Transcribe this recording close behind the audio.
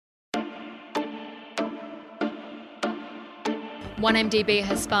1MDB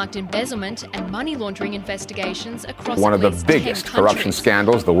has sparked embezzlement and money laundering investigations across one of at the least biggest 10 corruption countries.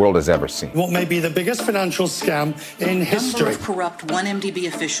 scandals the world has ever seen. What may be the biggest financial scam in history. A number of corrupt 1MDB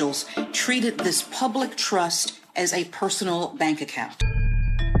officials treated this public trust as a personal bank account.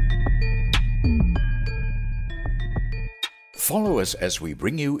 Follow us as we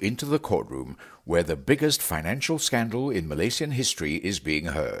bring you into the courtroom where the biggest financial scandal in Malaysian history is being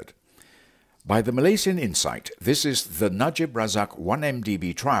heard. By the Malaysian Insight, this is the Najib Razak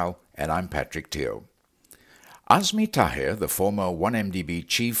 1MDB trial, and I'm Patrick Teo. Azmi Tahir, the former 1MDB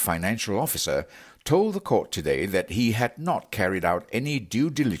chief financial officer, told the court today that he had not carried out any due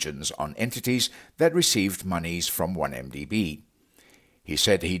diligence on entities that received monies from 1MDB. He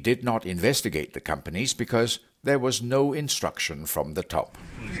said he did not investigate the companies because there was no instruction from the top.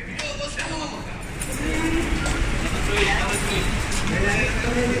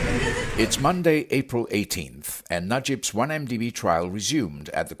 It's Monday, April 18th, and Najib's 1MDB trial resumed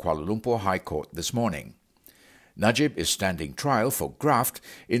at the Kuala Lumpur High Court this morning. Najib is standing trial for graft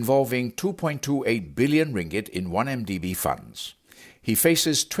involving 2.28 billion ringgit in 1MDB funds. He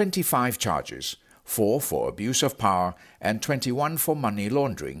faces 25 charges, 4 for abuse of power and 21 for money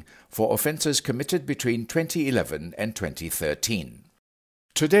laundering, for offences committed between 2011 and 2013.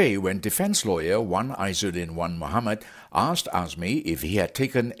 Today, when defence lawyer Wan Izzuddin Wan Muhammad asked Azmi if he had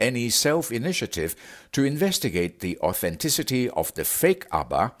taken any self-initiative to investigate the authenticity of the fake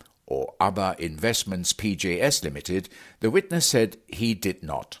ABA, or ABA Investments PJS Limited, the witness said he did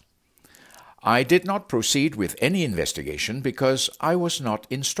not. I did not proceed with any investigation because I was not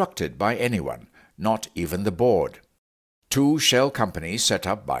instructed by anyone, not even the board. 2 shell companies set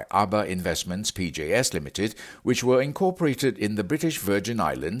up by ABA Investments PJS Limited, which were incorporated in the British Virgin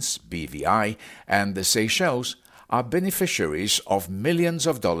Islands, BVI, and the Seychelles, are beneficiaries of millions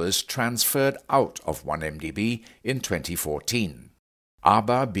of dollars transferred out of 1MDB in 2014.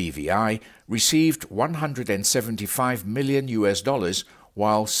 ABA BVI received $175 million,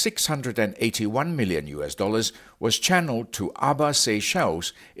 while $681 million was channeled to ABA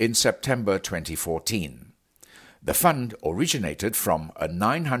Seychelles in September 2014. The fund originated from a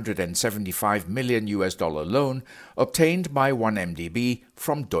 $975 million loan obtained by 1MDB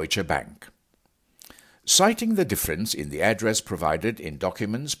from Deutsche Bank. Citing the difference in the address provided in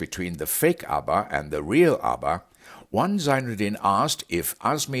documents between the fake ABA and the real ABA, Wan Zainuddin asked if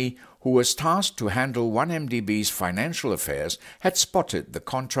Azmi, who was tasked to handle 1MDB's financial affairs, had spotted the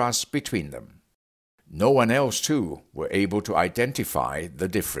contrast between them. No one else, too, were able to identify the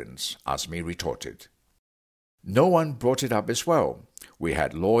difference, Azmi retorted. No one brought it up as well. We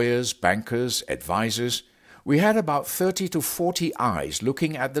had lawyers, bankers, advisors. We had about 30 to 40 eyes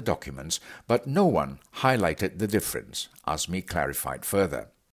looking at the documents, but no one highlighted the difference, Azmi clarified further.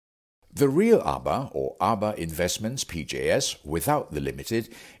 The real ABA, or ABA Investments PJS, without the limited,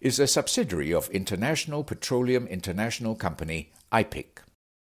 is a subsidiary of International Petroleum International Company, IPIC.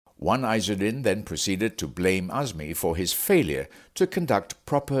 Wan Izzuddin then proceeded to blame Azmi for his failure to conduct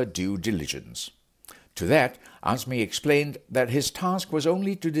proper due diligence. To that, Azmi explained that his task was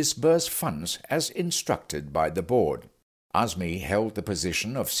only to disburse funds as instructed by the board. Azmi held the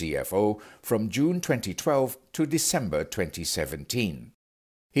position of CFO from June 2012 to December 2017.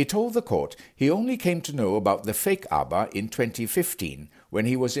 He told the court he only came to know about the fake ABA in 2015 when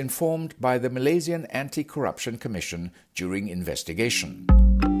he was informed by the Malaysian Anti-Corruption Commission during investigation.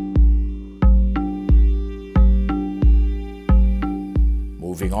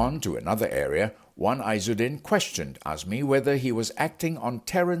 Moving on to another area, Wan Izzuddin questioned Azmi whether he was acting on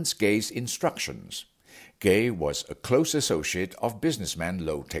Terence Gay's instructions. Gay was a close associate of businessman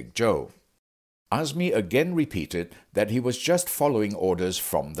Low Tek Joe. Azmi again repeated that he was just following orders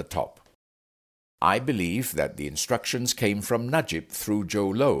from the top. I believe that the instructions came from Najib through Joe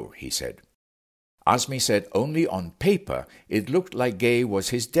Low, he said. Azmi said only on paper it looked like Gay was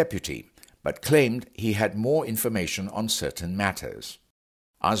his deputy, but claimed he had more information on certain matters.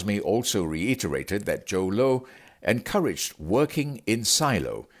 Azmi also reiterated that Joe Low encouraged working in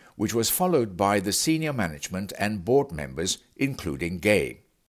silo, which was followed by the senior management and board members, including Gay.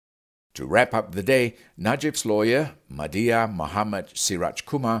 To wrap up the day, Najib's lawyer, Madhya Muhammad Siraj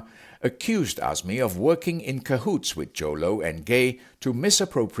Kumar, accused Azmi of working in cahoots with Joe Low and Gay to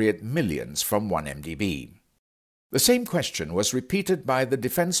misappropriate millions from 1MDB. The same question was repeated by the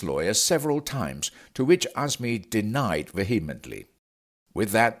defense lawyer several times, to which Azmi denied vehemently.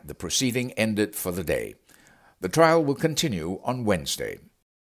 With that, the proceeding ended for the day. The trial will continue on Wednesday.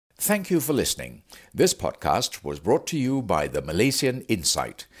 Thank you for listening. This podcast was brought to you by the Malaysian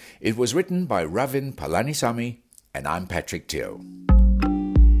Insight. It was written by Ravin Palanisamy, and I'm Patrick Teo.